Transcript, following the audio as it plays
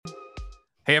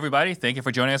Hey, everybody. Thank you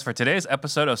for joining us for today's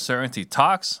episode of Certainty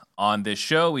Talks. On this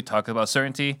show, we talk about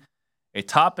certainty, a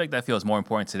topic that feels more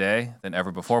important today than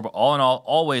ever before, but all in all,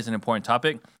 always an important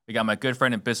topic. We got my good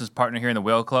friend and business partner here in the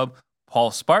Whale Club,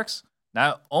 Paul Sparks,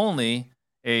 not only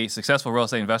a successful real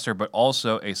estate investor, but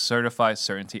also a certified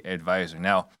certainty advisor.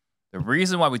 Now, the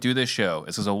reason why we do this show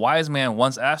is because a wise man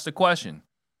once asked a question.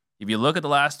 If you look at the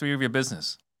last 3 of your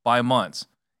business by months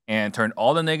and turn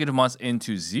all the negative months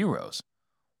into zeros,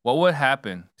 what would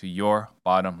happen to your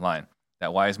bottom line?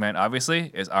 That wise man, obviously,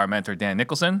 is our mentor, Dan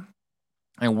Nicholson.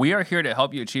 And we are here to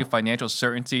help you achieve financial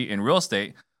certainty in real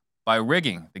estate by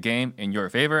rigging the game in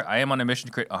your favor. I am on a mission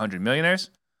to create 100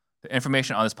 millionaires. The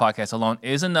information on this podcast alone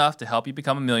is enough to help you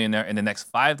become a millionaire in the next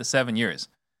 5 to 7 years.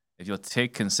 If you'll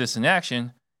take consistent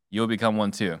action, you'll become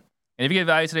one too. And if you get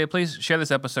value today, please share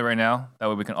this episode right now. That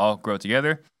way we can all grow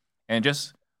together. And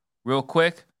just real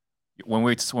quick, when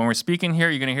we're speaking here,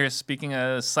 you're going to hear us speaking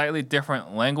a slightly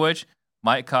different language.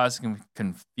 Might cause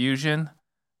confusion.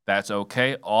 That's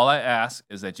okay. All I ask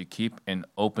is that you keep an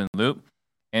open loop.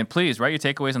 And please write your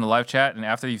takeaways in the live chat. And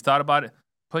after you've thought about it,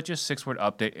 put your 6-word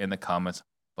update in the comments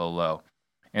below.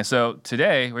 And so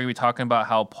today, we're going to be talking about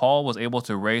how Paul was able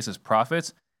to raise his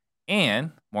profits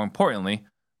and, more importantly,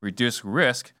 reduce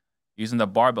risk using the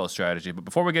barbell strategy. But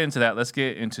before we get into that, let's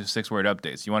get into 6-word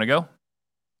updates. You want to go?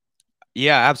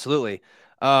 Yeah, absolutely.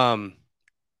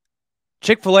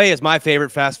 Chick-fil-A is my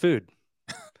favorite fast food.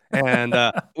 And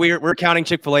we're counting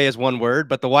Chick-fil-A as one word,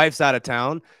 but the wife's out of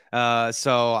town.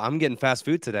 So I'm getting fast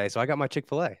food today. So I got my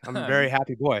Chick-fil-A. I'm a very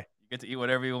happy boy. You get to eat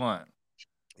whatever you want.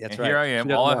 That's and right. Here I am.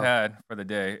 All I've had for the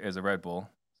day is a Red Bull.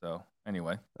 So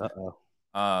anyway.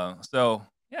 So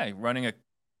yeah, running a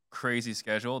crazy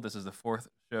schedule. This is the 4th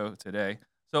show today.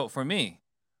 So for me,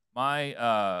 my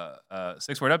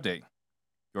 6-word update.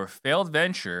 Your failed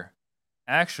venture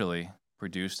actually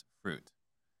produced fruit.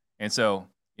 And so,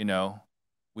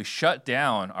 we shut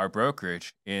down our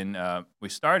brokerage we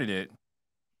started it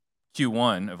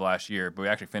Q1 of last year, but we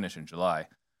actually finished in July.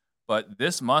 But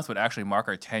this month would actually mark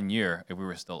our 10-year if we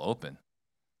were still open.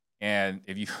 And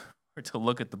if you were to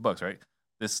look at the books, right?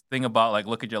 This thing about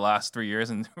look at your last 3 years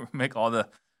and make all the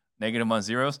negative month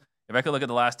zeros. If I could look at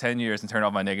the last 10 years and turn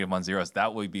off my negative month zeros,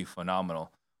 that would be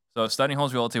phenomenal. So Stunning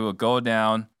Homes Realty will go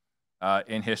down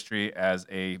in history as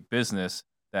a business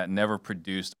that never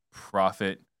produced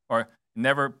profit, or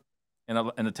never, in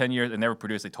the 10 years, it never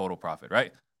produced a total profit,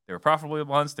 right? There were profitable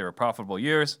months, there were profitable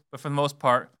years, but for the most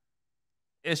part,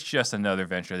 it's just another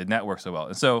venture that didn't work so well.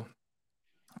 And so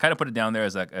I kind of put it down there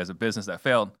as a business that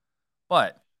failed.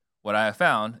 But what I have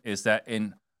found is that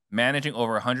in managing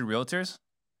over 100 realtors,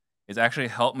 it's actually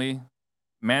helped me.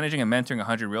 Managing and mentoring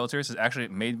 100 realtors has actually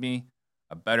made me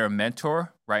a better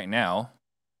mentor right now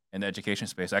in the education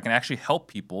space. I can actually help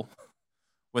people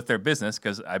with their business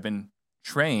because I've been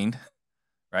trained,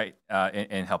 right,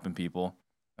 in helping people.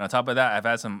 And on top of that, I've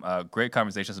had some great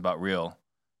conversations about real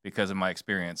because of my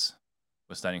experience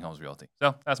with Stunning Homes Realty.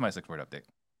 So that's my 6-word update.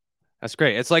 That's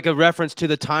great. It's like a reference to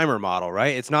the timer model,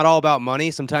 right? It's not all about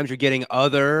money. Sometimes you're getting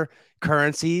other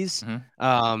currencies.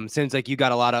 Seems like you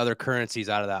got a lot of other currencies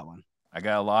out of that one. I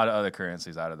got a lot of other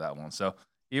currencies out of that one. So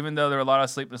even though there were a lot of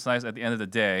sleepless nights, at the end of the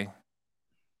day,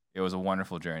 it was a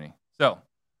wonderful journey. So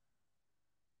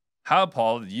how,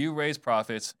 Paul, did you raise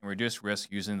profits and reduce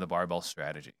risk using the barbell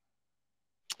strategy?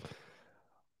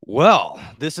 Well,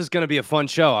 this is going to be a fun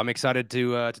show. I'm excited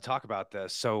to talk about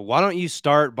this. So why don't you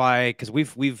start by, because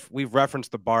we've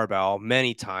referenced the barbell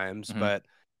many times, but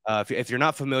if you're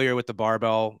not familiar with the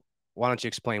barbell, why don't you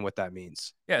explain what that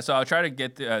means? Yeah, so I'll try to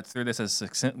get through this as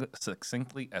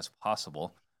succinctly as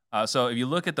possible. So if you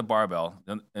look at the barbell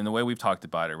and the way we've talked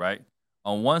about it, right?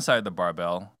 On one side of the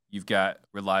barbell, you've got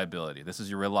reliability. This is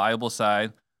your reliable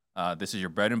side. This is your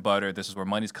bread and butter. This is where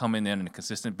money's coming in on a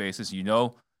consistent basis.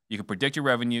 You can predict your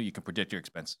revenue. You can predict your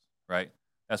expenses, right?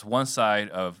 That's one side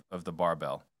of the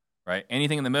barbell, right?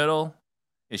 Anything in the middle,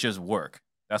 it's just work.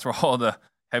 That's where all the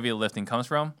heavy lifting comes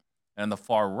from. And on the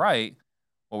far right,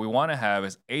 what we want to have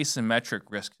is asymmetric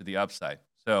risk to the upside.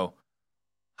 So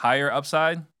higher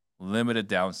upside, limited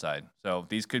downside. So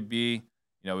these could be,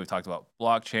 we've talked about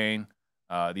blockchain.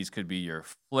 These could be your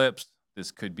flips.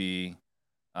 This could be,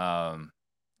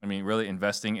 really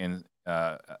investing in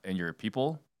your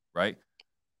people, right?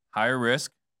 Higher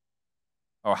risk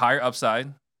or higher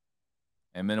upside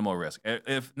and minimal risk.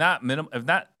 If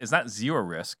it's not zero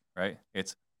risk, right?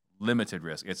 It's limited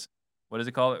risk. It's, what does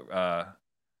it call it?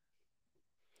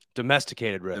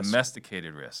 Domesticated risk.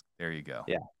 Domesticated risk. There you go.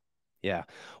 Yeah.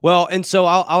 Well, and so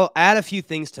I'll add a few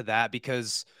things to that,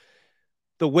 because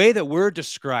the way that we're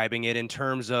describing it in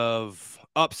terms of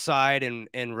upside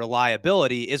and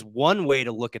reliability is one way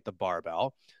to look at the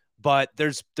barbell, but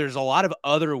there's a lot of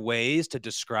other ways to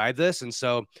describe this. And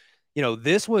so,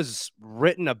 this was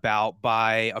written about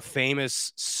by a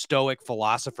famous Stoic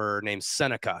philosopher named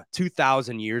Seneca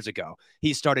 2,000 years ago.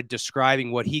 He started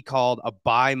describing what he called a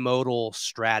bimodal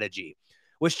strategy,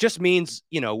 which just means,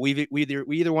 we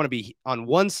either want to be on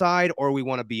one side or we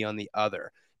want to be on the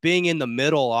other. Being in the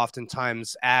middle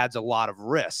oftentimes adds a lot of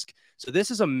risk. So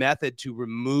this is a method to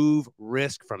remove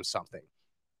risk from something.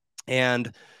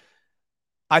 And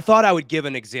I thought I would give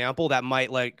an example that might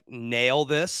nail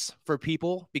this for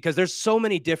people, because there's so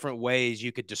many different ways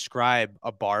you could describe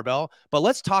a barbell. But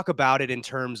let's talk about it in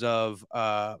terms of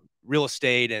real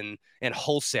estate and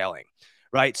wholesaling,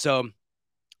 right? So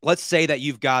let's say that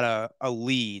you've got a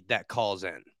lead that calls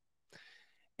in,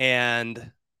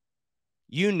 and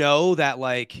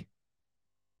that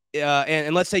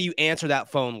and let's say you answer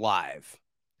that phone live.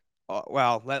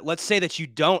 Let's say that you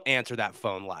don't answer that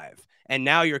phone live, and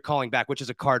now you're calling back, which is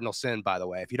a cardinal sin, by the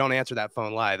way. If you don't answer that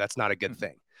phone live, that's not a good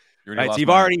thing. Right? So you've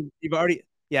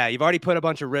already put a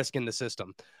bunch of risk in the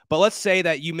system. But let's say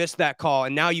that you missed that call,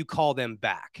 and now you call them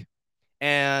back.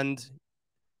 And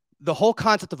the whole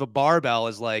concept of a barbell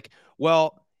is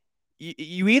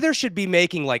you either should be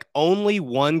making only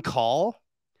one call,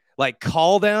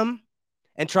 call them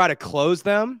and try to close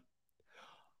them,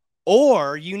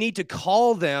 or you need to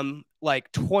call them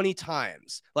 20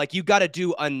 times. You got to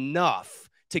do enough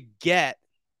to get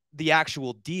the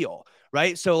actual deal,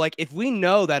 right? So if we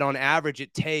know that on average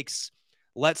it takes,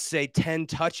 let's say, 10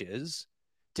 touches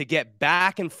to get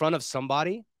back in front of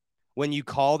somebody when you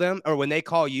call them, or when they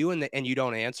call you and you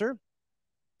don't answer,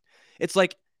 it's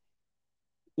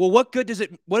what good does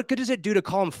it do to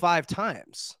call them 5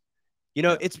 times?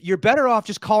 You're better off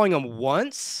just calling them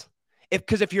once.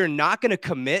 Because if you're not going to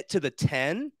commit to the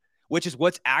 10, which is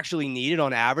what's actually needed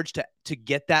on average to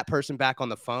get that person back on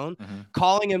the phone,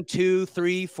 calling them 2,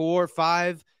 3, 4,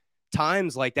 5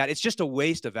 times like that, it's just a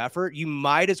waste of effort. You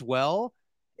might as well,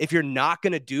 if you're not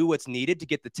going to do what's needed to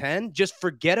get the 10, just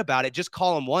forget about it. Just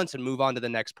call them once and move on to the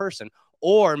next person,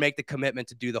 or make the commitment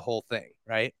to do the whole thing,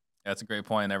 right? That's a great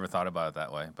point. I never thought about it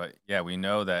that way. But yeah, we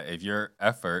know that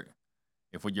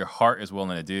if what your heart is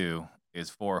willing to do is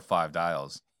 4 or 5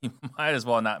 dials, you might as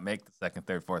well not make the second,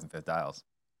 third, fourth, and fifth dials.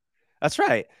 That's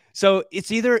right. So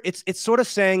it's sort of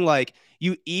saying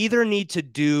you either need to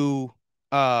do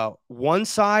one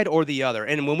side or the other.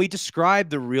 And when we describe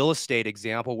the real estate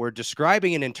example, we're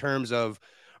describing it in terms of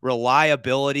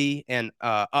reliability and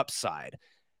upside.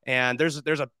 And there's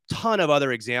a ton of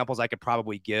other examples I could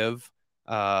probably give,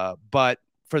 but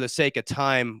for the sake of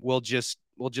time, we'll just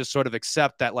sort of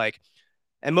accept that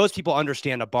and most people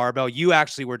understand a barbell. You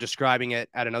actually were describing it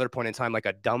at another point in time like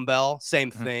a dumbbell. Same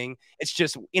thing. It's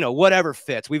just, whatever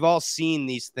fits. We've all seen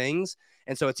these things.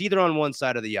 And so it's either on one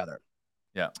side or the other.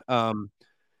 Yeah.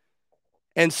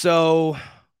 And so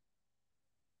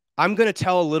I'm going to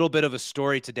tell a little bit of a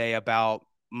story today about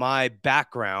my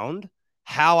background,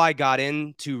 how I got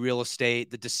into real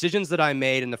estate, the decisions that I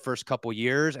made in the first couple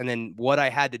years, and then what I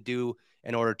had to do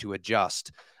in order to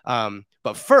adjust.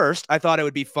 But first, I thought it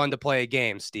would be fun to play a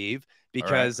game, Steve,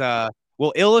 because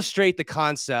we'll illustrate the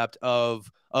concept of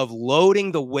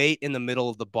loading the weight in the middle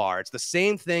of the bar. It's the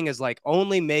same thing as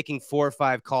only making 4 or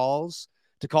 5 calls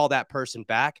to call that person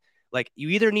back. You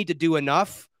either need to do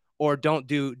enough or don't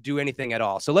do anything at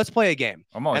all. So let's play a game.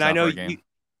 I'm always down for a game.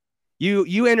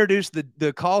 You introduced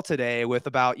the call today with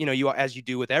about, as you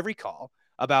do with every call,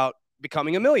 about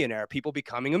becoming a millionaire, people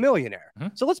becoming a millionaire.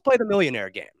 So let's play the millionaire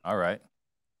game. All right.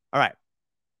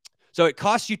 So it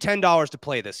costs you $10 to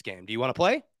play this game. Do you want to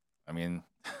play? I mean,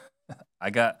 I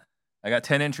got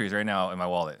 10 entries right now in my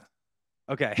wallet.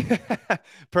 Okay.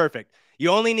 Perfect.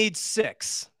 You only need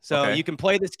 6. So you can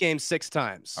play this game 6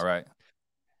 times. All right.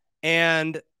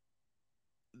 And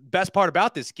best part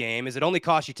about this game is it only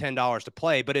costs you $10 to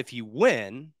play, but if you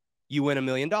win $1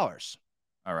 million. All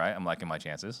right. I'm liking my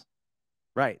chances.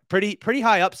 Right. Pretty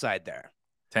high upside there.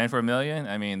 10 for $1 million.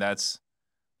 I mean, that's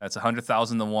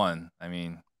 100,000 to 1. I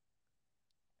mean,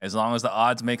 as long as the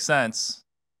odds make sense,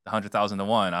 100,000 to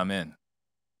 1, I'm in.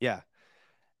 Yeah.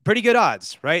 Pretty good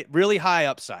odds, right? Really high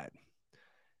upside.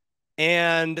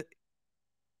 And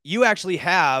you actually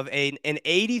have an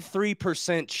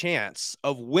 83% chance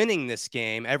of winning this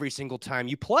game every single time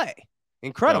you play.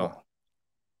 Incredible. So,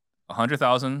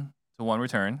 100,000 to 1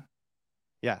 return.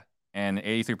 Yeah. And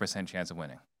 83% chance of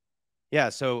winning. Yeah.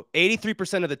 So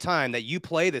 83% of the time that you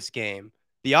play this game,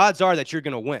 the odds are that you're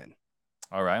going to win.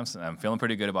 All right. I'm feeling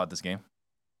pretty good about this game.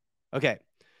 Okay.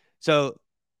 So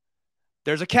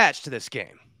there's a catch to this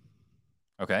game.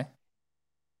 Okay.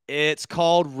 It's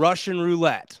called Russian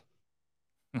roulette.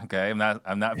 Okay, I'm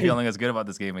not feeling as good about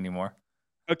this game anymore.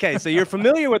 Okay, so you're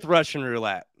familiar with Russian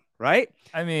roulette, right?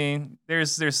 I mean,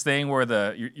 there's thing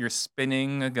where you're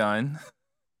spinning a gun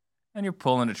and you're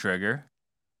pulling the trigger.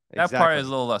 That part is a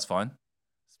little less fun.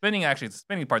 The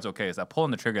spinning part's okay. It's that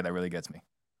pulling the trigger that really gets me.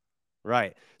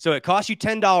 Right. So it costs you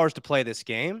 $10 to play this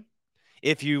game.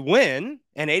 If you win,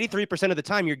 and 83% of the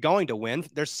time you're going to win,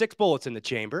 there's 6 bullets in the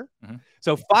chamber. Mm-hmm.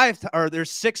 So there's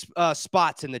 6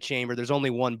 spots in the chamber. There's only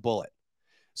 1 bullet.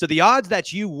 So the odds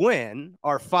that you win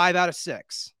are 5 out of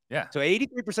 6. Yeah. So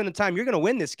 83% of the time you're going to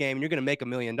win this game and you're going to make $1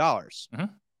 million. Mm-hmm.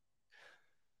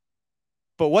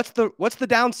 But what's the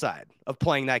downside of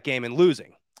playing that game and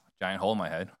losing? Giant hole in my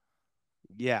head.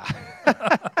 Yeah.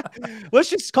 Let's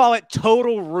just call it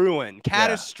total ruin,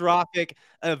 catastrophic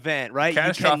event, right?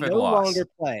 Catastrophic you can no loss. longer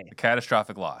play. A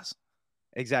catastrophic loss.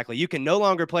 Exactly. You can no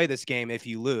longer play this game if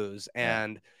you lose.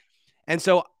 And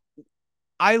so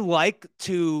I like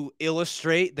to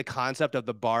illustrate the concept of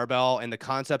the barbell and the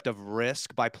concept of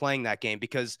risk by playing that game,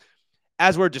 because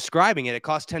as we're describing it, it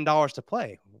costs $10 to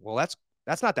play. Well,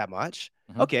 that's not that much.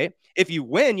 Mm-hmm. Okay. If you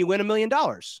win $1 million.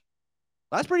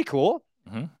 That's pretty cool.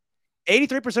 Mm-hmm.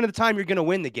 83% of the time you're going to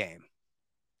win the game.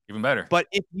 Even better. But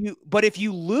if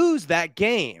you lose that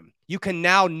game, you can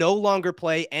now no longer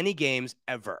play any games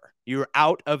ever. You're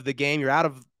out of the game. You're out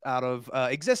of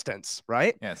existence,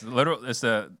 right? Yeah, it's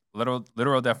the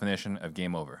literal definition of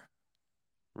game over.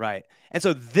 Right. And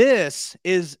so this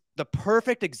is the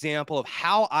perfect example of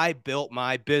how I built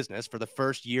my business for the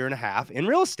first year and a half in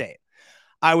real estate.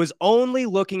 I was only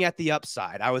looking at the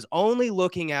upside. I was only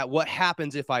looking at what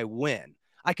happens if I win.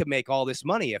 I could make all this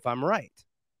money if I'm right.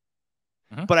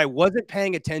 Mm-hmm. But I wasn't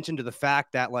paying attention to the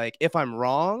fact that, like, if I'm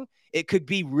wrong, it could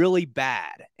be really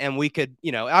bad. And we could,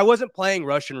 I wasn't playing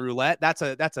Russian roulette. That's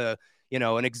a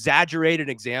an exaggerated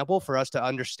example for us to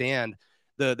understand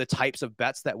the types of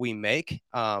bets that we make.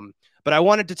 But I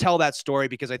wanted to tell that story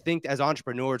because I think as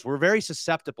entrepreneurs, we're very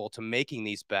susceptible to making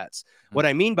these bets. Mm-hmm. What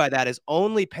I mean by that is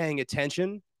only paying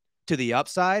attention to the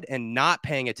upside and not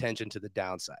paying attention to the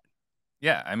downside.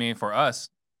 Yeah, I mean, for us,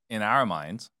 in our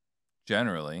minds,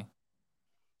 generally,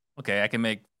 okay, I can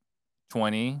make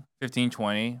 20, 15,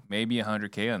 20, maybe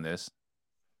 100K on this.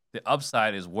 The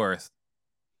upside is worth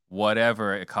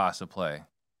whatever it costs to play.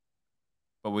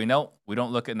 But we don't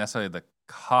look at necessarily the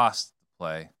cost to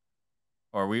play,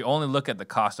 or we only look at the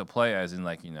cost of play as in,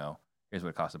 like, here's what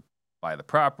it costs to buy the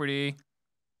property,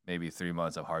 maybe 3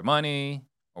 months of hard money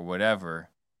or whatever.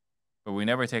 But we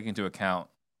never take into account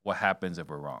what happens if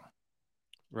we're wrong.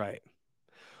 Right.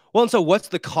 Well, and so what's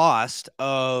the cost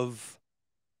of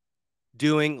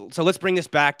doing? So let's bring this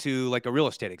back to like a real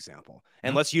estate example,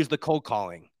 and let's use the cold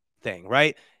calling thing,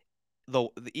 right? The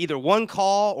either 1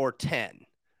 call or 10,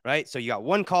 right? So you got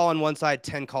 1 call on one side,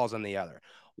 10 calls on the other.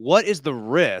 What is the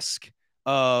risk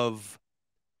of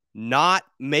not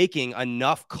making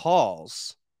enough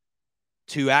calls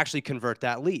to actually convert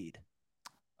that lead?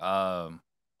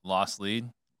 Lost lead,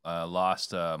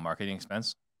 lost marketing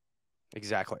expense.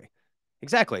 Exactly.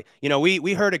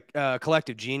 We heard a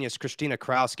collective genius, Christina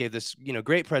Kraus, gave this,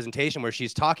 great presentation where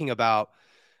she's talking about,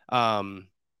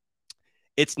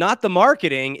 it's not the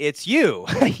marketing, it's you,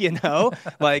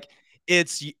 like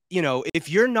it's, if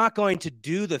you're not going to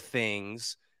do the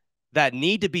things that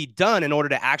need to be done in order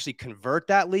to actually convert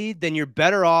that lead, then you're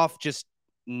better off just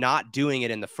not doing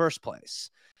it in the first place.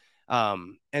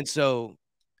 And so,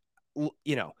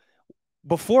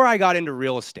 before I got into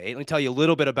real estate, let me tell you a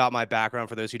little bit about my background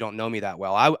for those who don't know me that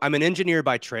well. I'm an engineer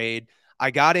by trade. I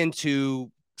got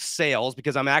into sales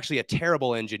because I'm actually a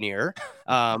terrible engineer.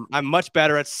 I'm much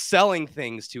better at selling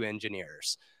things to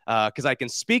engineers because I can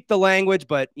speak the language,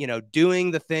 but, doing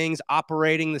the things,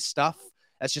 operating the stuff,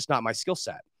 that's just not my skill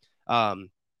set. So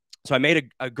I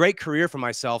made a great career for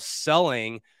myself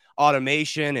selling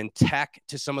automation and tech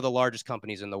to some of the largest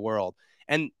companies in the world.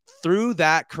 And through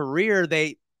that career,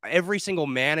 every single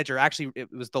manager, actually,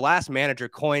 it was the last manager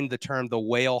coined the term the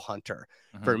whale hunter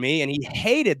for me. And he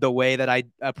hated the way that I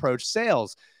approached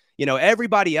sales.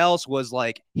 Everybody else was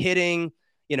like hitting,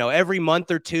 every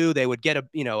month or two, they would get a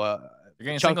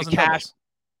chunk of cash.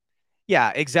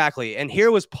 Yeah, exactly. And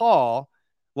here was Paul,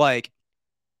 like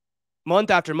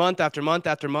month after month after month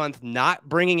after month, not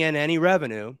bringing in any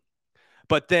revenue.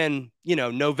 But then,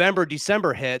 November,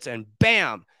 December hits and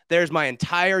bam, there's my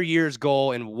entire year's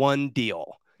goal in one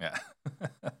deal. Yeah.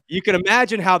 You can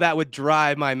imagine how that would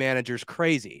drive my managers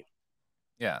crazy.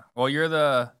 Yeah. Well, you're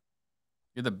the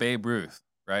Babe Ruth,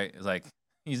 right? It's like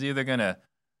he's either gonna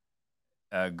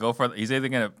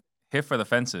hit for the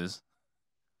fences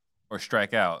or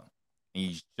strike out, and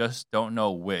you just don't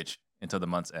know which until the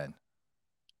month's end.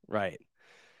 Right.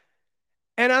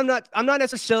 And I'm not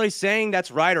necessarily saying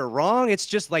that's right or wrong. It's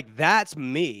just like, that's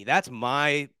me. That's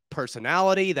my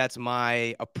personality. That's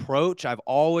my approach. I've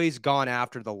always gone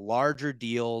after the larger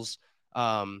deals.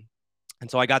 And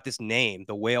so I got this name,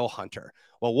 the Whale Hunter.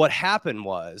 Well, what happened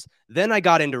was then I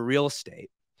got into real estate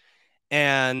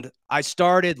and I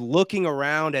started looking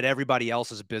around at everybody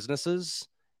else's businesses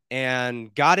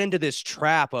and got into this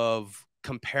trap of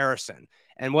comparison.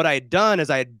 And what I had done is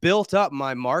I had built up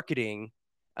my marketing,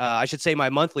 I should say my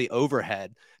monthly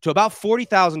overhead, to about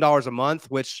 $40,000 a month,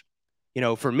 which,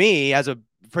 for me as a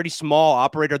pretty small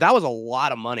operator, that was a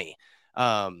lot of money.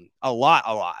 A lot,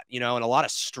 and a lot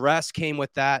of stress came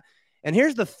with that. And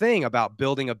here's the thing about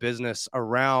building a business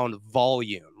around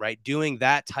volume, right? Doing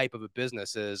that type of a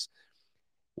business is,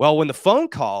 well, when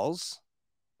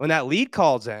that lead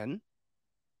calls in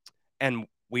and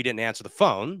we didn't answer the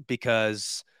phone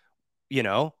because,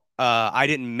 I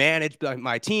didn't manage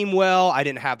my team well. I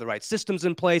didn't have the right systems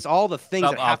in place, all the things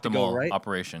that have to go right.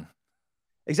 Operation.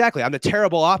 Exactly. I'm the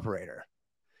terrible operator.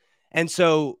 And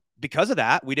so because of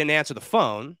that, we didn't answer the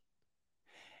phone.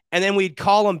 And then we'd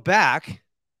call them back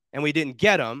and we didn't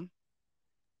get them.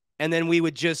 And then we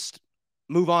would just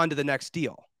move on to the next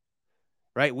deal,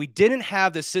 right? We didn't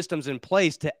have the systems in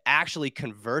place to actually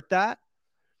convert that.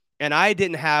 And I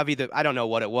didn't have I don't know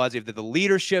what it was, either the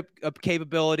leadership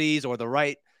capabilities or the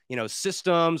right,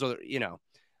 systems or,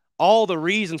 all the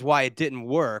reasons why it didn't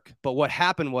work. But what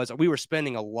happened was we were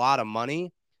spending a lot of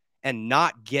money and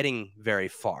not getting very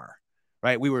far,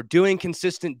 right? We were doing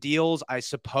consistent deals, I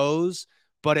suppose,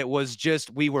 but it was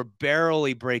just, we were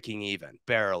barely breaking even,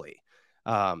 barely.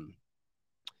 And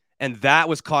that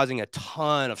was causing a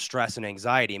ton of stress and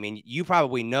anxiety. I mean, you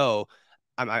probably know,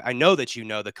 I know that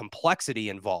the complexity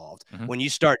involved when you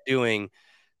start doing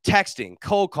texting,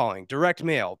 cold calling, direct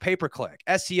mail, pay-per-click,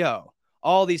 SEO,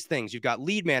 all these things. You've got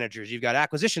lead managers, you've got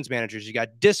acquisitions managers, you've got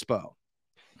dispo,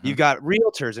 you've got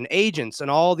realtors and agents and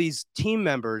all these team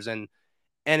members. And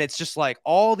it's just like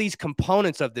all these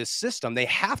components of this system, they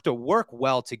have to work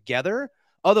well together.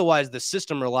 Otherwise, the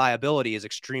system reliability is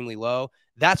extremely low.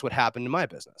 That's what happened to my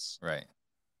business. Right.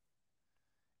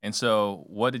 And so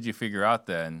what did you figure out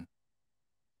then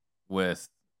with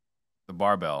the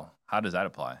barbell? How does that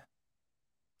apply?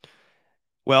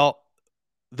 Well,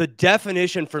 the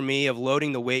definition for me of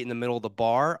loading the weight in the middle of the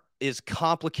bar is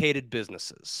complicated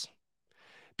businesses.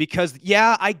 Because,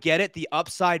 yeah, I get it. The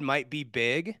upside might be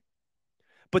big,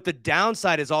 but the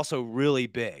downside is also really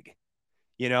big.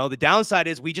 The downside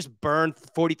is we just burn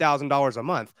 $40,000 a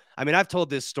month. I mean, I've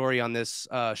told this story on this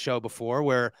show before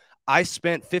where I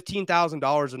spent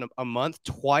 $15,000 a month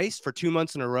twice for 2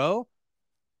 months in a row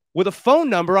with a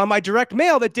phone number on my direct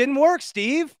mail that didn't work,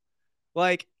 Steve.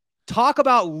 Like, talk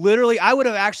about literally, I would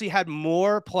have actually had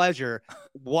more pleasure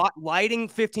lighting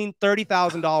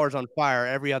 $30,000 on fire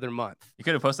every other month. You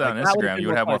could have posted that on Instagram. You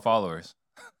would have more followers.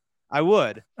 I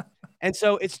would. And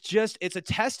so it's a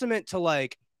testament to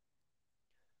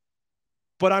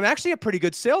but I'm actually a pretty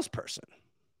good salesperson.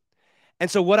 And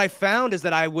so what I found is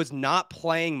that I was not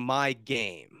playing my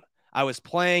game. I was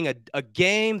playing a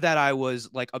game that I was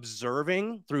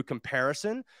observing through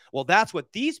comparison. Well, that's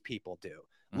what these people do.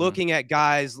 Looking at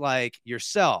guys like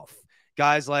yourself,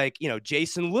 guys like,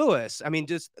 Jason Lewis. I mean,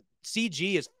 just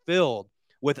CG is filled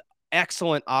with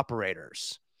excellent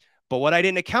operators. But what I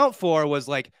didn't account for was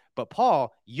but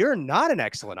Paul, you're not an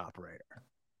excellent operator.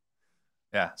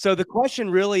 Yeah. So the question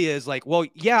really is well,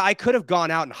 yeah, I could have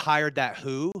gone out and hired that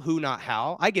who, not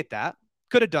how. I get that.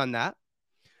 Could have done that.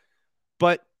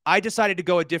 But I decided to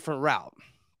go a different route.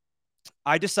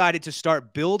 I decided to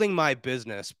start building my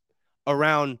business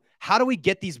around how do we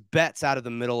get these bets out of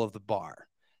the middle of the bar?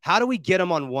 How do we get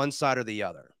them on one side or the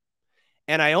other?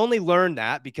 And I only learned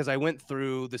that because I went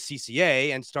through the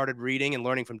CCA and started reading and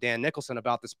learning from Dan Nicholson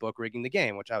about this book, Rigging the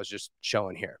Game, which I was just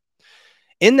showing here.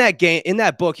 In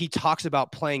that book, he talks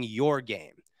about playing your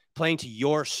game, playing to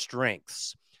your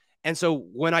strengths. And so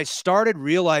when I started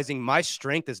realizing my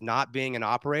strength is not being an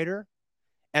operator,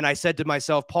 and I said to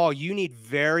myself, Paul, you need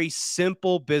very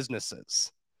simple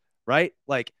businesses, right?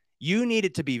 You need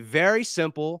it to be very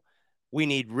simple. We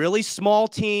need really small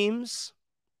teams,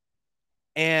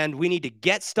 and we need to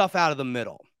get stuff out of the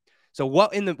middle. So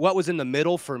what was in the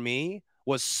middle for me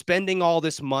was spending all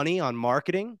this money on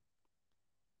marketing,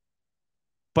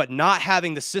 but not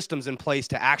having the systems in place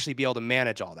to actually be able to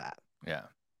manage all that. Yeah.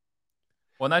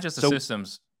 Well, not just the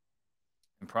systems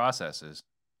and processes,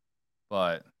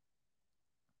 but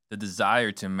the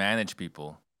desire to manage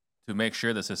people, to make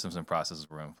sure the systems and processes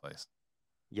were in place.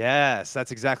 Yes,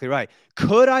 that's exactly right.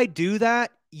 Could I do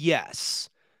that? Yes.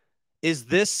 Is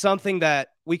this something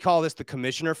that we call this the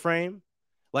commissioner frame,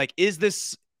 Like, is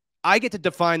this, I get to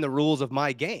define the rules of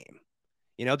my game,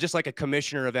 just like a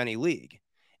commissioner of any league,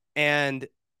 and,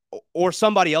 or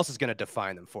somebody else is going to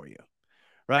define them for you.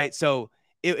 Right. So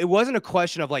it wasn't a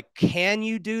question of like, can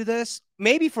you do this?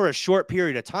 Maybe for a short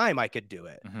period of time, I could do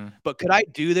it, but could I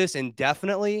do this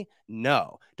indefinitely?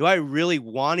 No. Do I really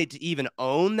want it to even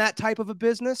own that type of a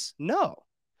business? No,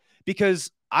 because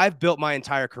I've built my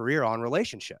entire career on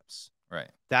relationships. Right.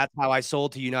 That's how I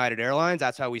sold to United Airlines.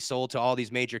 That's how we sold to all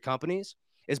these major companies,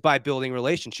 is by building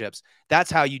relationships.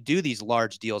 That's how you do these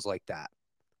large deals like that.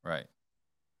 Right.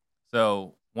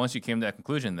 So once you came to that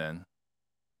conclusion, then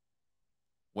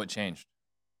what changed?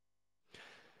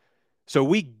 So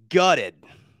we gutted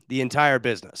the entire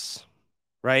business,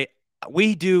 right?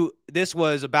 This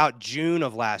was about June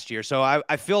of last year. So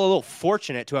I feel a little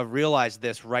fortunate to have realized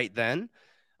this right then.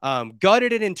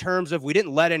 Gutted it in terms of we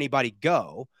didn't let anybody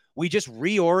go. We just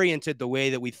reoriented the way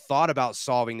that we thought about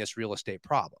solving this real estate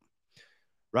problem,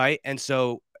 right? And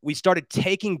so we started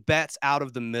taking bets out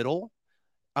of the middle.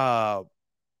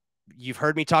 You've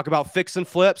heard me talk about fix and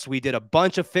flips. We did a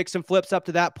bunch of fix and flips up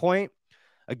to that point.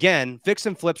 Again, fix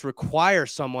and flips require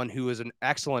someone who is an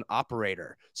excellent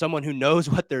operator, someone who knows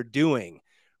what they're doing,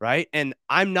 right? And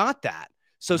I'm not that.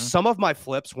 So some of my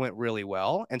flips went really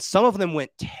well, and some of them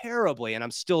went terribly, and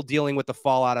I'm still dealing with the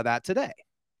fallout of that today.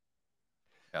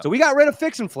 Yep. So we got rid of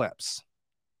fix and flips.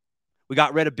 We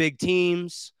got rid of big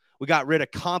teams. We got rid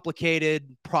of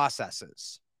complicated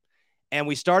processes. And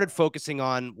we started focusing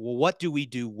on, well, what do we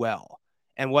do well?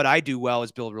 And what I do well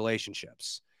is build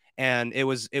relationships. And it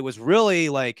was really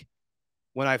like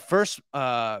when I first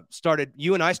started,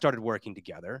 you and I started working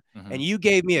together, and you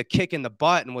gave me a kick in the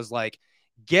butt and was like,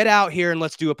 get out here and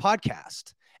let's do a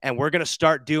podcast. And we're going to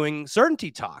start doing certainty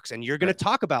talks, and you're going to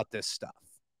talk about this stuff.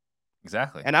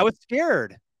 Exactly. And I was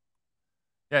scared.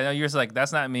 Yeah, no, you're just like,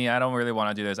 that's not me. I don't really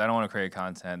want to do this. I don't want to create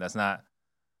content. That's not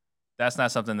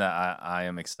something that I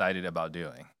am excited about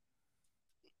doing.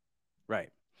 Right.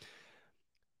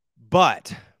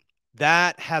 But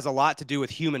that has a lot to do with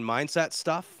human mindset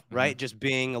stuff, right? Just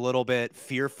being a little bit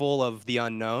fearful of the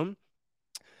unknown.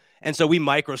 And so we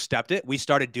micro-stepped it. We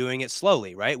started doing it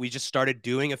slowly, right? We just started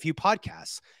doing a few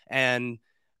podcasts. And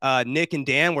Nick and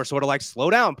Dan were sort of like, slow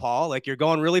down, Paul. Like, you're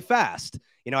going really fast.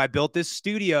 I built this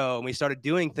studio and we started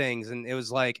doing things. And it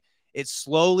was like, it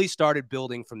slowly started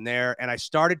building from there. And I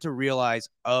started to realize,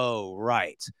 oh,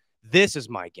 right, this is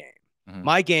my game.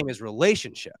 My game is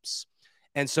relationships.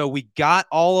 And so we got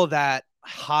all of that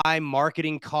high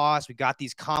marketing costs. We got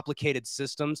these complicated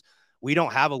systems. We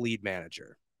don't have a lead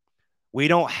manager. We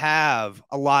don't have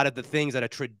a lot of the things that a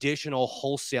traditional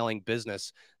wholesaling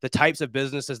business, the types of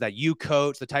businesses that you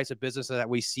coach, the types of businesses that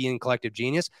we see in Collective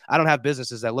Genius. I don't have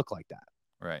businesses that look like that.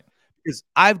 Right. Because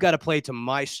I've got to play to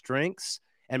my strengths,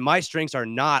 and my strengths are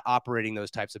not operating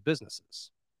those types of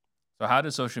businesses. So how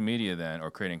does social media then,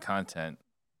 or creating content,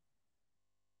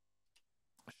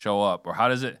 show up, or how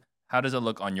does it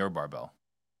look on your barbell?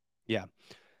 Yeah.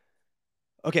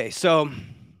 Okay. So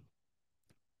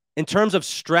in terms of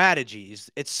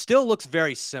strategies, it still looks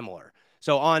very similar.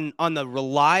 So on the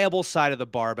reliable side of the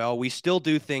barbell, we still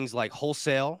do things like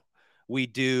wholesale. We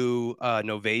do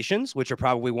novations, which are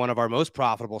probably one of our most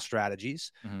profitable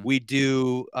strategies. We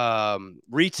do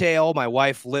retail. My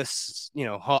wife lists,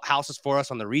 houses for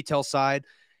us on the retail side.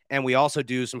 And we also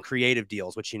do some creative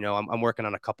deals, which, I'm working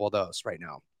on a couple of those right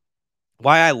now.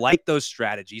 Why I like those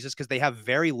strategies is because they have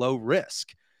very low risk.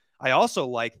 I also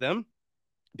like them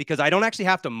because I don't actually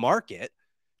have to market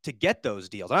to get those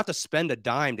deals. I don't have to spend a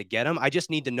dime to get them. I just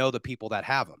need to know the people that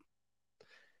have them.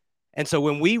 And so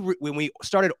when we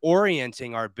started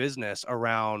orienting our business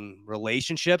around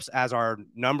relationships as our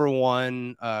number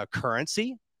one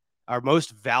currency, our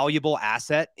most valuable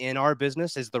asset in our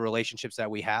business is the relationships that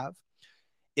we have,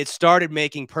 it started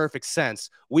making perfect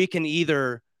sense. We can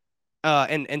either,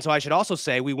 and so I should also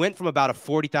say, we went from about a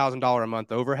 $40,000 a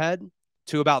month overhead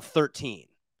to about 13,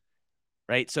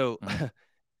 right? So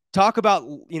talk about,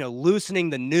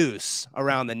 loosening the noose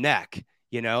around the neck,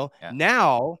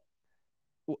 Now,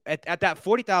 at that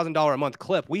 $40,000 a month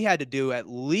clip, we had to do at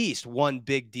least one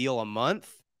big deal a month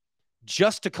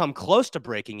just to come close to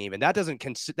breaking even. That doesn't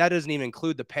even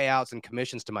include the payouts and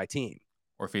commissions to my team,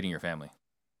 or feeding your family,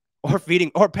 or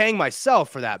paying myself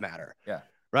for that matter. Yeah.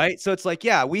 Right. So it's like,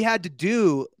 yeah, we had to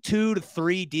do 2 to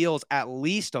 3 deals at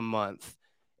least a month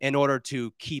in order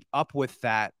to keep up with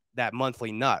that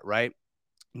monthly nut. Right.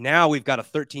 Now we've got a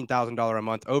 $13,000 a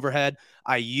month overhead.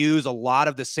 I use a lot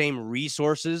of the same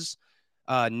resources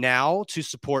now to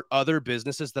support other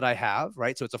businesses that I have,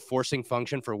 right? So it's a forcing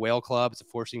function for Whale Club. It's a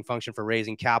forcing function for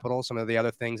raising capital. Some of the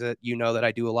other things that that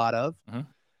I do a lot of.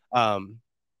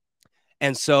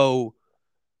 And so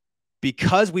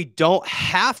because we don't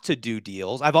have to do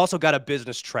deals, I've also got a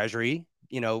business treasury,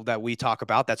 that we talk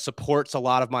about that supports a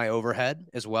lot of my overhead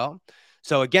as well.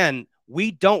 So again,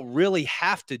 we don't really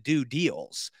have to do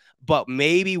deals, but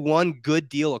maybe one good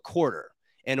deal a quarter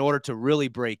in order to really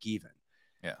break even.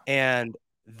 Yeah. And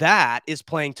that is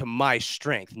playing to my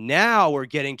strength. Now we're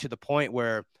getting to the point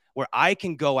where I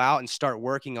can go out and start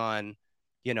working on,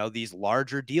 these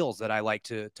larger deals that I like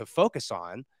to focus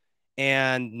on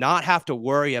and not have to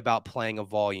worry about playing a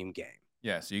volume game.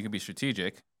 Yeah. So you can be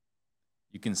strategic.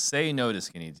 You can say no to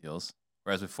skinny deals,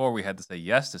 whereas before we had to say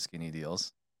yes to skinny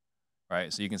deals,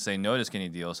 right? So you can say no to skinny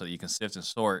deals so that you can sift and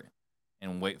sort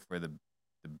and wait for the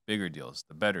bigger deals,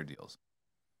 the better deals.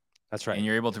 That's right. And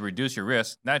you're able to reduce your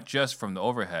risk, not just from the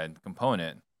overhead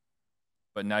component,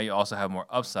 but now you also have more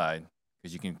upside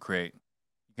because you can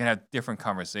have different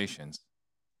conversations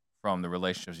from the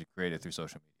relationships you created through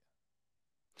social media.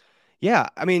 Yeah,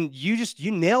 I mean, you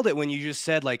nailed it when you just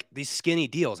said like these skinny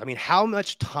deals. I mean, how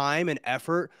much time and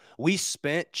effort we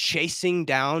spent chasing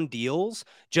down deals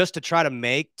just to try to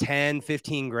make 10,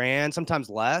 15 grand, sometimes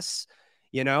less,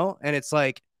 And it's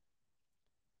like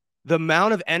the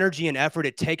amount of energy and effort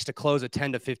it takes to close a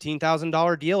 $10,000 to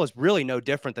 $15,000 deal is really no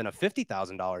different than a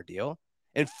 $50,000 deal.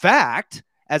 In fact,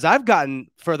 as I've gotten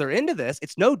further into this,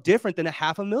 it's no different than a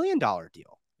 $500,000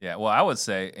 deal. Yeah, well, I would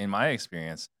say in my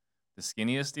experience, the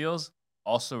skinniest deals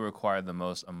also require the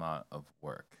most amount of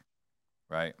work,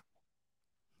 right?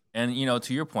 And,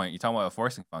 to your point, you're talking about a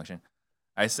forcing function.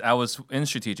 I was in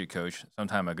Strategic Coach some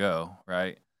time ago,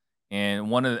 right?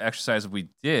 And one of the exercises we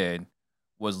did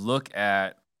was look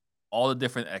at all the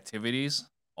different activities,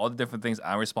 all the different things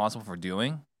I'm responsible for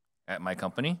doing at my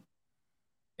company,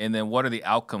 and then what are the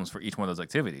outcomes for each one of those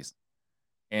activities.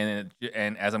 And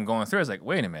as I'm going through, I was like,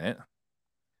 wait a minute.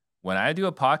 When I do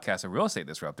a podcast of Real Estate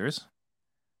Disruptors,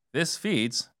 this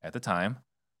feeds, at the time,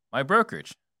 my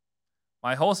brokerage,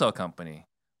 my wholesale company,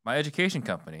 my education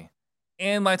company,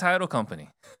 and my title company.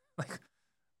 Like,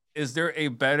 is there a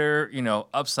better,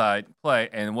 upside play?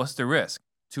 And what's the risk?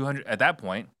 At that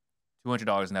point,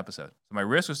 $200 an episode. So my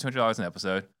risk was $200 an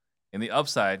episode, and the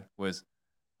upside was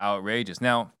outrageous.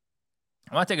 Now,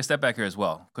 I want to take a step back here as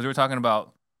well, because we were talking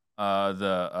about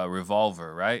the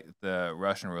revolver, right? The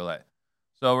Russian roulette.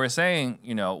 So we're saying,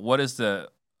 what is the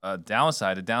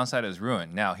downside? The downside is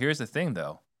ruin. Now, here's the thing,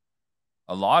 though.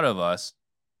 A lot of us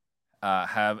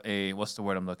have what's the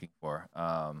word I'm looking for?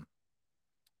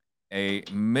 A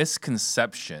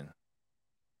misconception,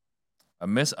 a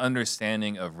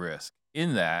misunderstanding of risk,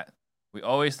 in that we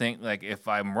always think, like, if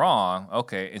I'm wrong,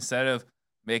 okay, instead of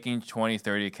making 20,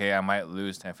 30K, I might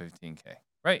lose 10, 15K,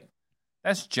 right?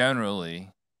 That's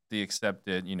generally the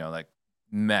accepted, like,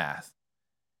 math.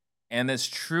 And that's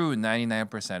true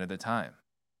 99% of the time.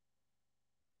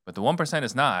 But the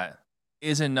 1%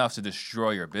 is enough to destroy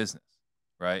your business,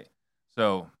 right?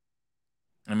 So,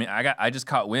 I mean, I just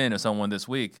caught wind of someone this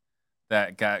week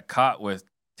that got caught with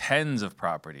tens of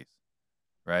properties,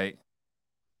 right?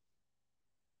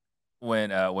 When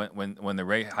the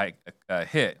rate hike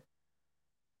hit,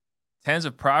 tens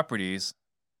of properties,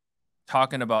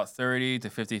 talking about $30,000 to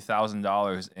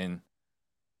 $50,000 in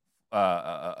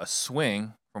a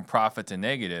swing from profit to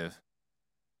negative.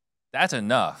 That's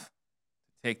enough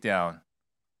to take down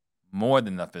more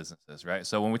than enough businesses, right?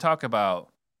 So when we talk about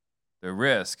the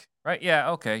risk, right?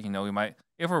 Yeah, okay, we might,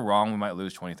 if we're wrong, we might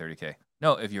lose 20, 30K.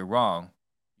 No, if you're wrong,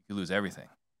 you could lose everything.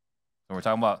 So we're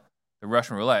talking about the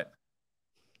Russian roulette.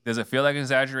 Does it feel like an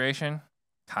exaggeration?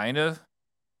 Kind of.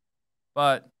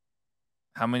 But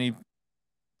how many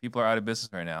people are out of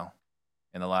business right now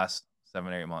in the last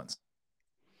 7 or 8 months?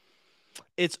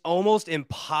 It's almost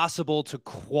impossible to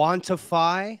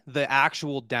quantify the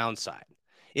actual downside.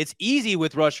 It's easy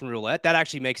with Russian roulette. That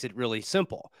actually makes it really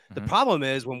simple. Mm-hmm. The problem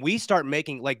is when we start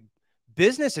making, like,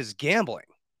 business is gambling.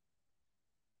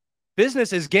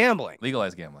 Business is gambling.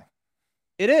 Legalized gambling.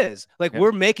 It is. Like,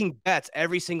 We're making bets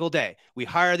every single day. We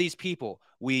hire these people.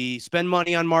 We spend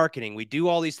money on marketing. We do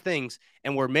all these things,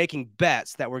 and we're making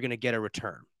bets that we're going to get a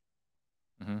return.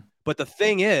 Mm-hmm. But the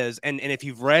thing is, and if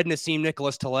you've read Nassim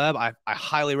Nicholas Taleb, I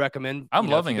highly recommend. I'm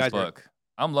loving his book.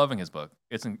 I'm loving his book.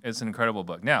 It's an incredible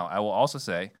book. Now, I will also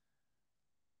say,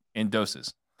 in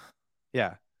doses.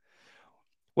 Yeah.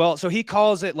 Well, so he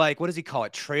calls it, like, what does he call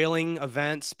it? Trailing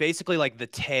events, basically like the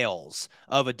tails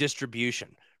of a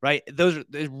distribution, right? Those are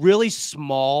really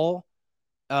small,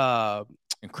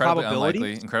 incredibly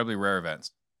unlikely, incredibly rare events.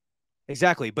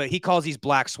 Exactly. But he calls these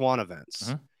black swan events.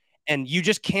 Mm-hmm. And you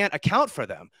just can't account for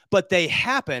them, but they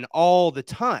happen all the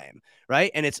time, right?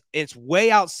 And it's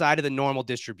way outside of the normal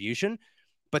distribution,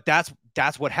 but that's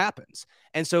what happens.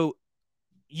 And so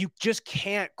you just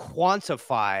can't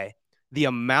quantify the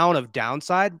amount of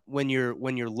downside when you're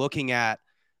looking at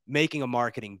making a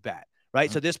marketing bet, right?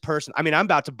 Mm-hmm. So this person, I mean, I'm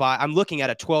looking at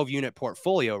a 12-unit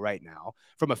portfolio right now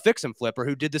from a fix and flipper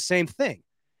who did the same thing.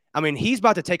 I mean, he's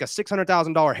about to take a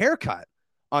 $600,000 haircut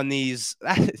on these.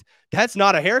 That's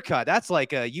not a haircut. That's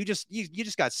like you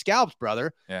just got scalped,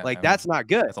 brother. Yeah, like that's not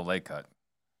good. That's a late cut.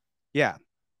 Yeah.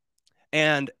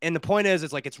 And the point is,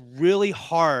 it's like, it's really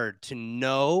hard to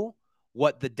know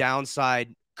what the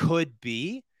downside could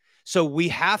be. So we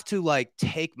have to like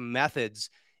take methods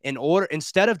in order,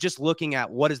 instead of just looking at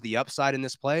what is the upside in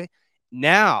this play.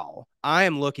 Now I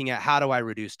am looking at how do I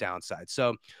reduce downside.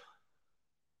 So,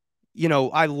 you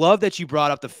know, I love that you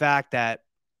brought up the fact that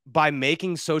by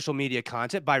making social media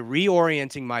content, by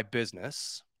reorienting my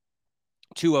business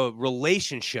to a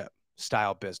relationship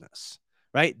style business,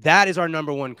 right? That is our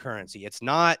number one currency. It's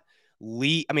not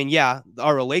lead. I mean, yeah,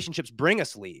 our relationships bring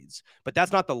us leads, but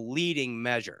that's not the leading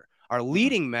measure. Our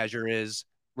leading measure is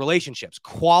relationships,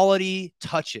 quality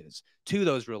touches to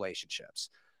those relationships.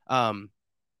 And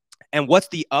what's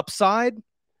the upside?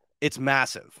 It's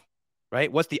massive,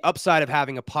 right? What's the upside of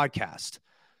having a podcast?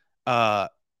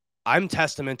 I'm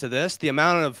testament to this. The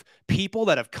amount of people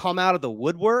that have come out of the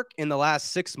woodwork in the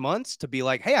last 6 months to be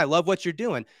like, hey, I love what you're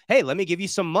doing. Hey, let me give you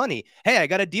some money. Hey, I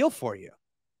got a deal for you.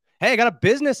 Hey, I got a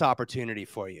business opportunity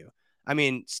for you. I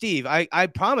mean, Steve, I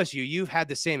promise you, you've had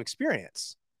the same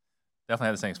experience. Definitely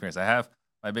had the same experience. I have.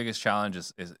 My biggest challenge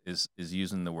is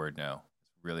using the word no.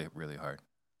 It's really, really hard.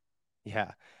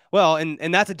 Yeah. Well,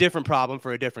 and that's a different problem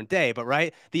for a different day, but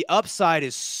right. The upside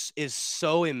is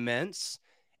so immense.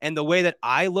 And the way that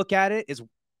I look at it is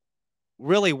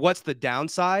really, what's the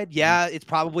downside? Yeah, it's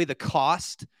probably the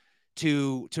cost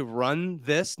to run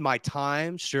this, my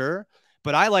time, sure.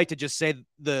 But I like to just say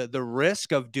the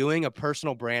risk of doing a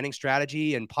personal branding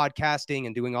strategy and podcasting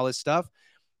and doing all this stuff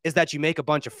is that you make a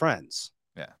bunch of friends.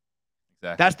 Yeah,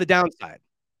 exactly. That's the downside.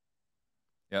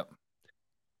 Yep.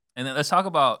 And then let's talk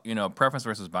about, you know, preference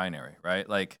versus binary, right?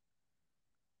 Like,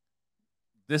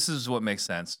 this is what makes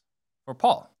sense for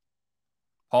Paul.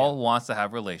 Paul wants to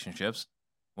have relationships,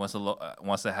 wants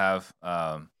to have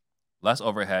less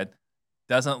overhead,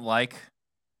 doesn't like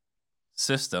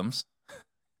systems,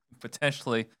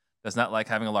 potentially does not like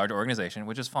having a large organization,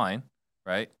 which is fine,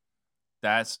 right?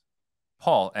 That's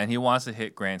Paul, and he wants to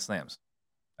hit grand slams.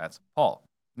 That's Paul.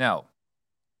 Now,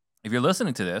 if you're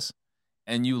listening to this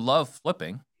and you love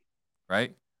flipping,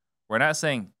 right? We're not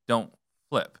saying don't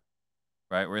flip,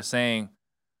 right? We're saying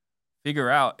figure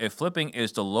out if flipping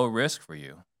is the low risk for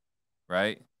you,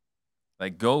 right?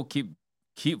 Like, go keep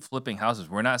flipping houses.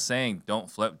 We're not saying don't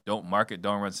flip, don't market,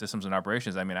 don't run systems and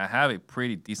operations. I mean, I have a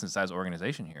pretty decent sized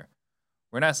organization here.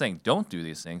 We're not saying don't do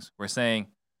these things. We're saying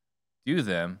do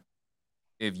them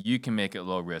if you can make it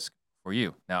low risk for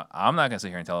you. Now, I'm not going to sit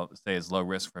here and say it's low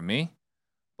risk for me,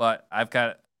 but I've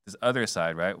got this other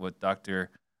side, right? What Dr.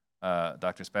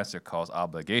 Spencer calls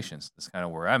obligations. That's kind of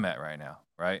where I'm at right now,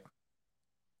 right?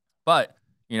 But,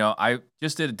 you know, I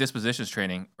just did a dispositions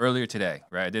training earlier today,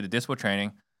 right? I did a dispo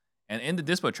training, and in the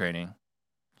dispo training,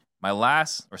 my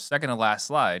last or second to last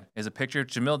slide is a picture of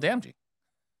Jamil Damji,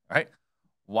 right?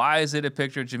 Why is it a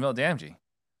picture of Jamil Damji?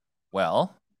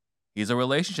 Well, he's a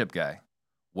relationship guy.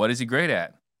 What is he great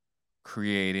at?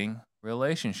 Creating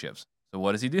relationships. So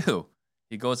what does he do?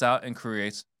 He goes out and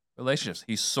creates relationships.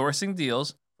 He's sourcing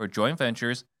deals for joint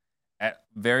ventures at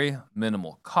very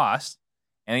minimal cost,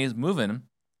 and he's moving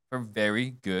for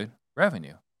very good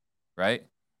revenue, right?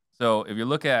 So if you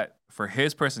look at, for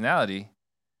his personality,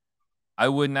 I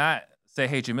would not say,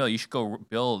 hey, Jamil, you should go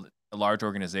build a large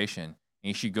organization, and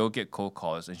you should go get cold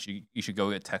callers, and you should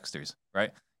go get texters,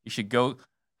 right? You should go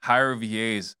hire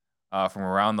VAs from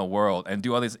around the world and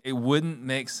do all these. It wouldn't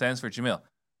make sense for Jamil.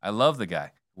 I love the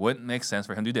guy. Wouldn't make sense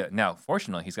for him to do that. Now,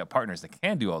 fortunately, he's got partners that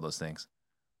can do all those things.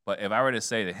 But if I were to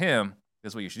say to him,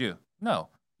 this is what you should do. No,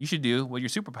 you should do what your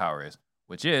superpower is,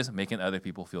 which is making other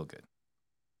people feel good.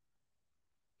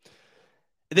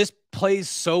 This plays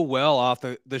so well off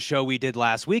the show we did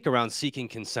last week around seeking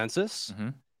consensus. Mm-hmm.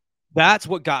 That's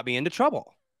what got me into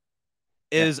trouble.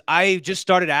 I just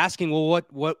started asking, well,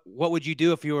 what would you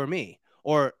do if you were me?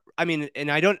 Or, I mean, and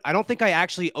I don't think I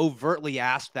actually overtly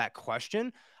asked that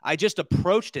question. I just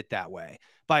approached it that way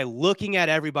by looking at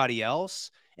everybody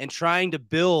else and trying to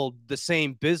build the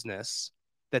same business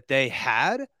that they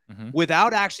had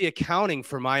without actually accounting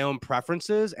for my own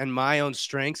preferences and my own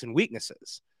strengths and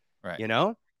weaknesses. Right. You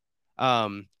know?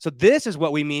 So this is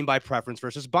what we mean by preference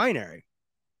versus binary.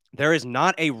 There is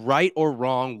not a right or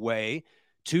wrong way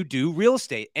to do real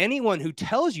estate. Anyone who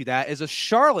tells you that is a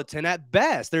charlatan at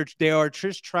best. They are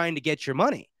just trying to get your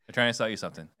money. They're trying to sell you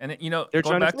something. And, They're going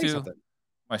trying to back sell you to something.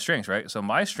 my strengths, right? So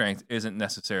my strength isn't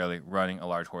necessarily running a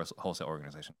large wholesale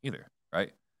organization either,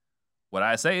 right? What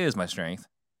I say is my strength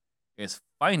is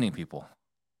finding people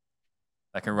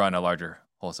that can run a larger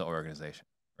wholesale organization,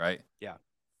 right? Yeah.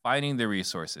 Finding the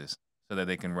resources so that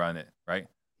they can run it, right?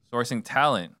 Sourcing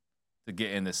talent to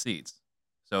get in the seats.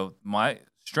 So my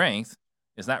strength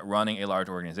is not running a large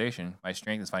organization. My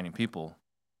strength is finding people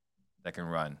that can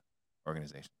run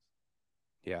organizations.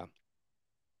 Yeah.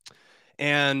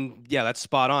 And yeah, that's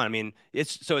spot on. I mean,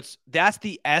 that's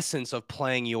the essence of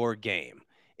playing your game,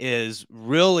 is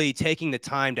really taking the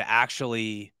time to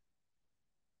actually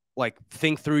like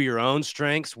think through your own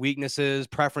strengths, weaknesses,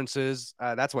 preferences.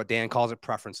 That's what Dan calls it,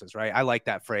 preferences, right? I like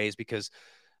that phrase because,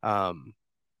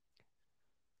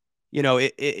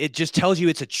 it just tells you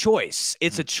it's a choice.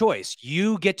 It's a choice.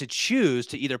 You get to choose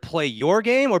to either play your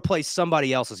game or play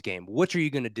somebody else's game. Which are you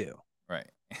going to do? Right.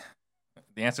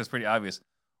 The answer is pretty obvious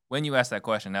when you ask that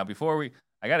question. Now,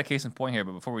 I got a case in point here,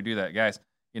 but before we do that, guys,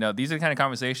 these are the kind of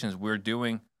conversations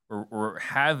we're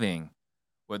having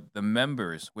with the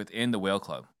members within the Whale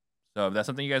Club. So if that's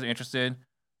something you guys are interested in,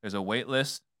 there's a wait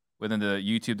list within the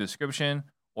YouTube description,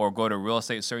 or go to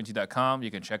realestatecertainty.com.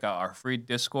 You can check out our free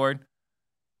Discord.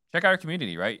 Check out our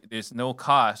community, right? There's no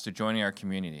cost to joining our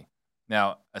community.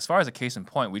 Now, as far as a case in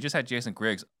point, we just had Jason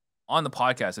Griggs on the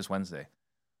podcast this Wednesday.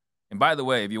 And by the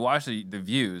way, if you watch the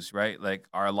views, right, like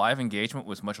our live engagement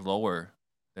was much lower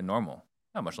than normal.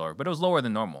 Not much lower, but it was lower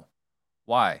than normal.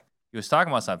 Why? He was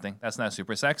talking about something that's not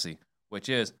super sexy, which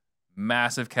is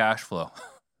massive cash flow,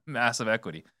 massive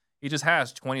equity. He just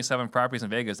has 27 properties in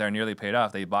Vegas that are nearly paid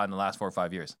off that he bought in the last 4 or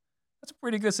 5 years. That's a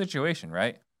pretty good situation,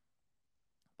 right?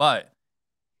 But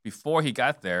before he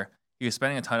got there, he was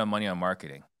spending a ton of money on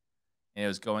marketing, and it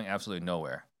was going absolutely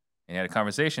nowhere. And he had a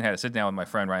conversation, had to sit down with my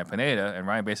friend Ryan Pineda, and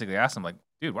Ryan basically asked him, like,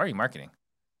 dude, why are you marketing?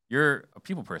 You're a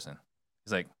people person.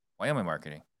 He's like, why am I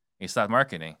marketing? And he stopped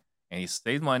marketing, and he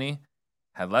saved money,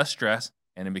 had less stress,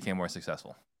 and then became more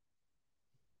successful.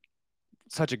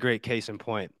 Such a great case in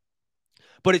point.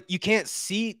 But you can't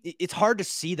see, it's hard to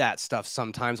see that stuff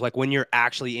sometimes, like when you're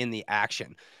actually in the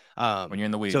action. When you're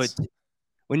in the weeds.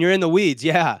 When you're in the weeds,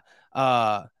 yeah.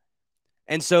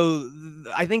 And so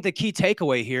I think the key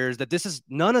takeaway here is that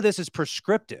none of this is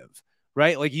prescriptive,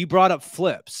 right? Like you brought up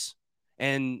flips,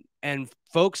 and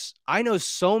folks, I know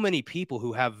so many people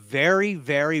who have very,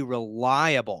 very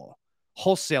reliable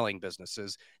wholesaling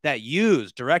businesses that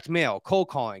use direct mail, cold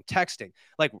calling, texting.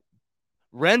 Like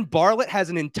Ren Bartlett has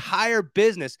an entire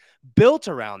business built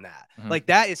around that. Mm-hmm. Like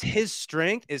that is his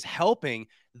strength, is helping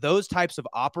those types of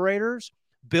operators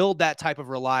build that type of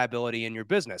reliability in your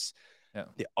business. Yeah.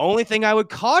 The only thing I would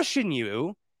caution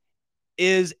you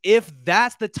is if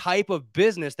that's the type of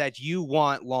business that you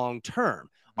want long-term.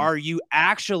 Mm-hmm. Are you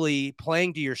actually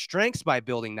playing to your strengths by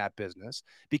building that business?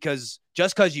 Because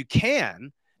just because you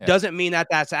can doesn't mean that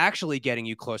that's actually getting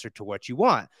you closer to what you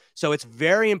want. So it's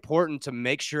very important to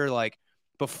make sure, like,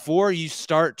 before you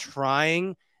start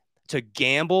trying to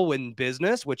gamble in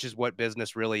business, which is what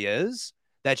business really is,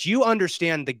 that you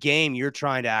understand the game you're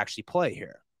trying to actually play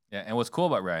here. Yeah, and what's cool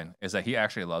about Ryan is that he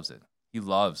actually loves it. He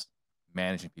loves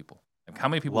managing people. Like, how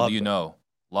many people do you know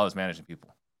loves managing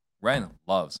people? Ryan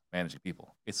loves managing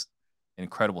people. It's an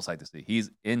incredible sight to see. He's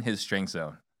in his strength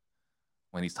zone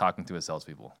when he's talking to his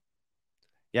salespeople.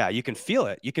 Yeah, you can feel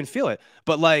it. You can feel it.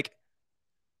 But like,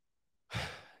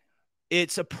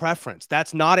 it's a preference.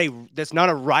 That's not a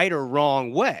right or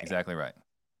wrong way. Exactly right.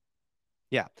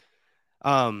 Yeah.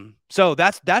 So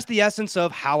that's the essence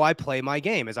of how I play my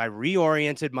game, is I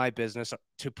reoriented my business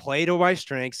to play to my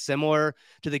strengths, similar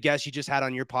to the guest you just had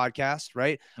on your podcast,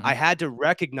 right? Mm-hmm. I had to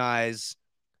recognize,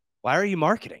 why are you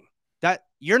marketing? That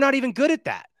you're not even good at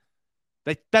that.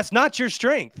 That's not your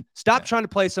strength. Stop trying to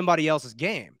play somebody else's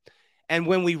game. And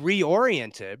when we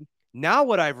reoriented, now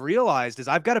what I've realized is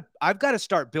I've got to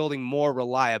start building more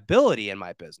reliability in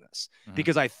my business,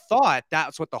 because I thought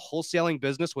that's what the wholesaling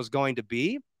business was going to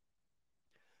be.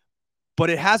 But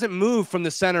it hasn't moved from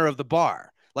the center of the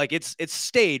bar. Like it's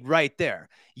stayed right there.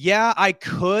 Yeah, I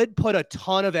could put a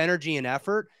ton of energy and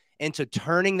effort into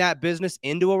turning that business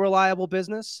into a reliable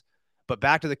business. But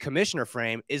back to the commissioner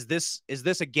frame, is this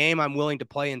a game I'm willing to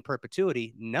play in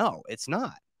perpetuity? No, it's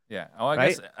not. Yeah. Oh,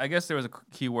 I guess there was a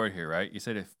key word here, right? You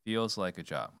said it feels like a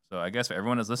job. So I guess for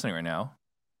everyone that's listening right now,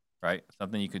 right,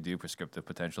 something you could do prescriptive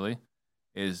potentially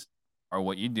is, are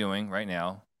what you're doing right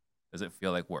now, does it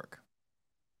feel like work?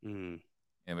 And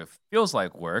if it feels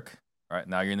like work, right,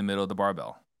 now you're in the middle of the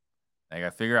barbell. Now you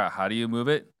got to figure out, how do you move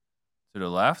it to the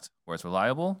left where it's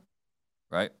reliable,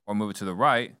 right? Or move it to the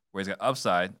right where it's got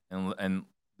upside and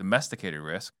domesticated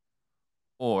risk,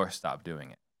 or stop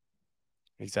doing it.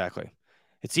 Exactly.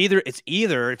 It's either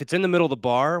if it's in the middle of the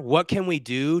bar, what can we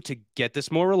do to get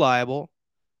this more reliable?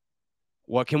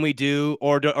 What can we do,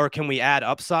 or can we add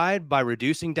upside by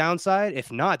reducing downside?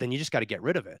 If not, then you just got to get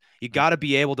rid of it. You got to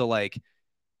be able to like,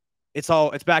 it's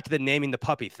back to the naming the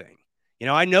puppy thing.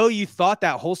 I know you thought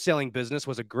that wholesaling business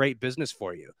was a great business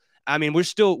for you. I mean, we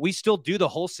still do the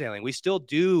wholesaling. We still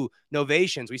do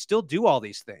novations. We still do all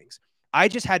these things. I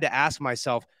just had to ask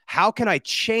myself, how can I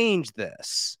change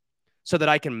this so that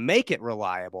I can make it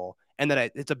reliable and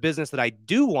that it's a business that I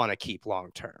do want to keep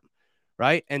long term,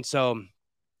 right? And so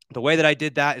the way that I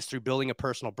did that is through building a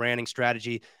personal branding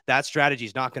strategy. That strategy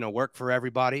is not going to work for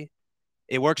everybody.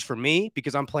 It works for me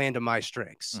because I'm playing to my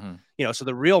strengths. So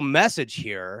the real message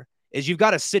here is you've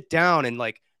got to sit down and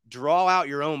like draw out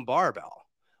your own barbell.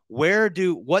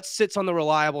 What sits on the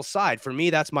reliable side? For me,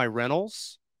 that's my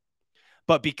rentals.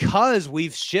 But because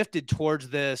we've shifted towards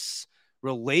this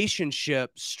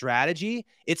relationship strategy,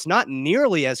 it's not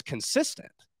nearly as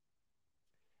consistent,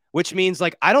 which means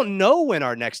like, I don't know when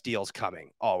our next deal's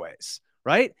coming always,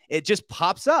 right? It just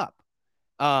pops up.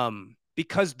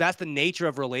 Because that's the nature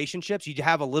of relationships. You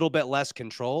have a little bit less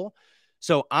control.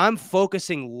 So I'm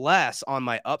focusing less on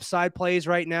my upside plays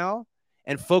right now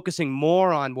and focusing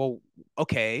more on, well,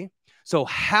 okay, so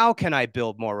how can I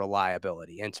build more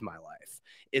reliability into my life?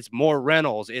 It's more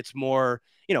rentals. It's more,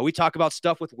 we talk about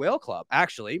stuff with Whale Club.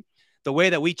 Actually, the way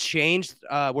that we changed,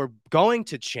 we're going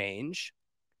to change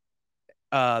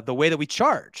the way that we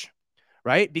charge,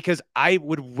 right? Because I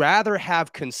would rather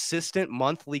have consistent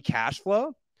monthly cash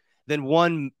flow than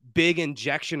one big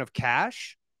injection of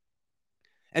cash.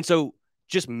 And so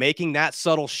just making that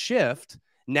subtle shift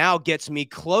now gets me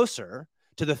closer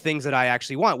to the things that I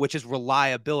actually want, which is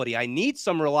reliability. I need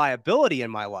some reliability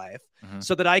in my life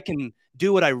so that I can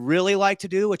do what I really like to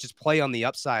do, which is play on the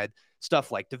upside,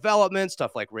 stuff like development,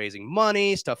 stuff like raising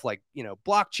money, stuff like,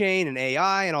 blockchain and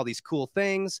AI and all these cool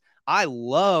things. I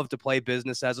love to play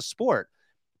business as a sport,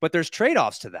 but there's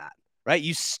trade-offs to that, right?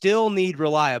 You still need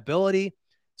reliability.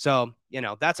 So,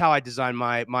 that's how I designed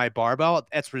my barbell.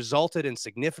 It's resulted in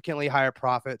significantly higher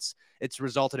profits. It's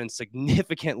resulted in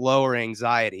significant lower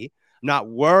anxiety. I'm not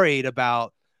worried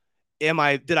about, did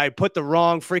I put the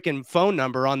wrong freaking phone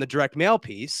number on the direct mail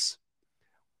piece?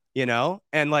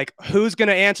 And like, who's going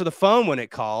to answer the phone when it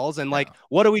calls? And like,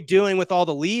 what are we doing with all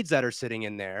the leads that are sitting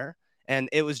in there? And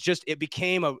it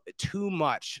became too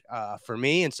much for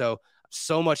me. And so I'm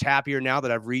so much happier now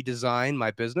that I've redesigned my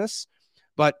business.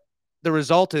 But the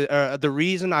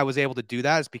reason I was able to do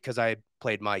that is because I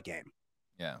played my game.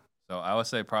 Yeah. So I would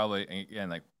say probably, again,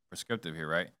 like prescriptive here,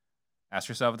 right? Ask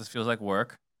yourself if this feels like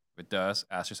work. If it does,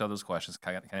 ask yourself those questions.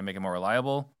 Can I make it more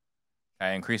reliable? Can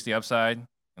I increase the upside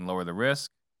and lower the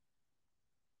risk?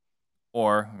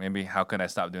 Or maybe how can I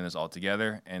stop doing this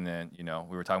altogether? And then, we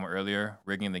were talking about earlier,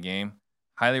 rigging the game.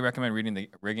 Highly recommend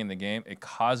rigging the game. It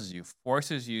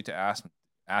forces you to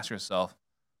ask yourself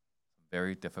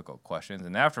very difficult questions.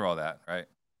 And after all that, right,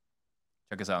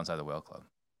 check us out inside the Whale Club.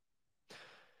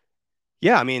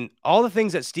 Yeah, I mean, all the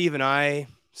things that Steve and I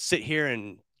sit here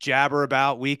and jabber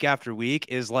about week after week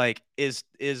is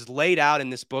laid out in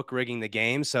this book, Rigging the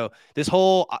Game. So this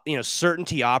whole,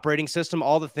 certainty operating system,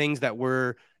 all the things that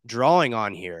we're drawing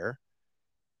on here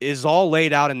is all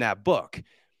laid out in that book.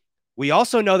 We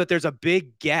also know that there's a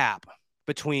big gap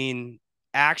between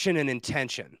action and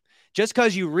intention. Just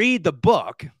because you read the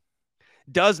book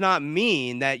does not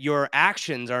mean that your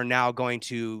actions are now going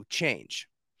to change.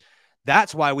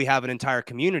 That's why we have an entire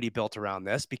community built around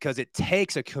this, because it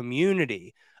takes a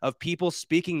community of people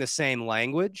speaking the same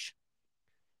language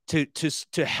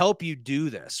to help you do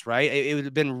this, right? It would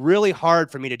have been really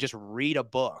hard for me to just read a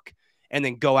book and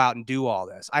then go out and do all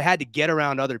this. I had to get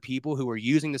around other people who were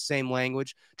using the same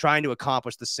language, trying to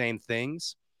accomplish the same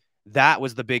things. That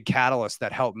was the big catalyst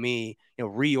that helped me,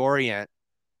 reorient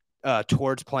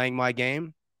towards playing my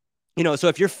game. So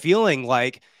if you're feeling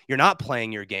like you're not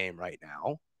playing your game right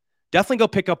now, definitely go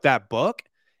pick up that book.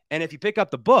 And if you pick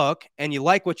up the book and you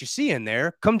like what you see in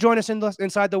there, come join us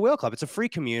inside the Whale Club. It's a free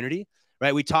community,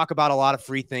 right? We talk about a lot of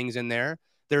free things in there.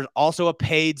 There's also a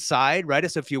paid side, right?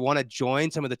 So if you want to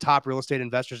join some of the top real estate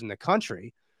investors in the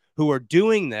country who are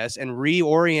doing this and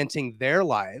reorienting their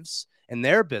lives and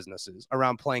their businesses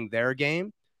around playing their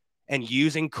game and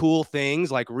using cool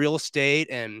things like real estate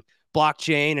and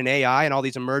blockchain and AI and all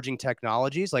these emerging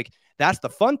technologies, like that's the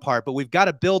fun part, but we've got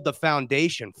to build the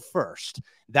foundation first.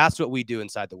 That's what we do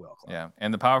inside the Whale Club. Yeah.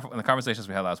 And the conversations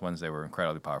we had last Wednesday were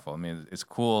incredibly powerful. I mean, it's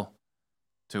cool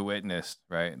to witness,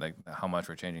 right? Like how much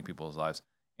we're changing people's lives.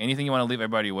 Anything you want to leave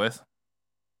everybody with?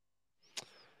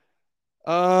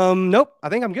 Nope. I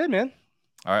think I'm good, man.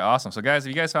 All right. Awesome. So guys, if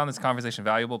you guys found this conversation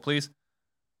valuable, please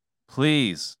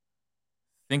please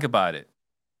think about it.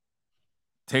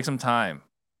 Take some time.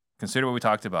 Consider what we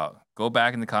talked about. Go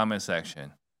back in the comment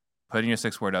section. Put in your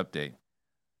 6-word update.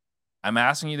 I'm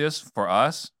asking you this for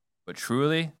us, but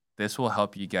truly, this will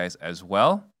help you guys as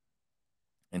well.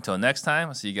 Until next time,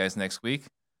 I'll see you guys next week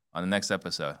on the next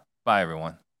episode. Bye,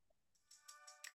 everyone.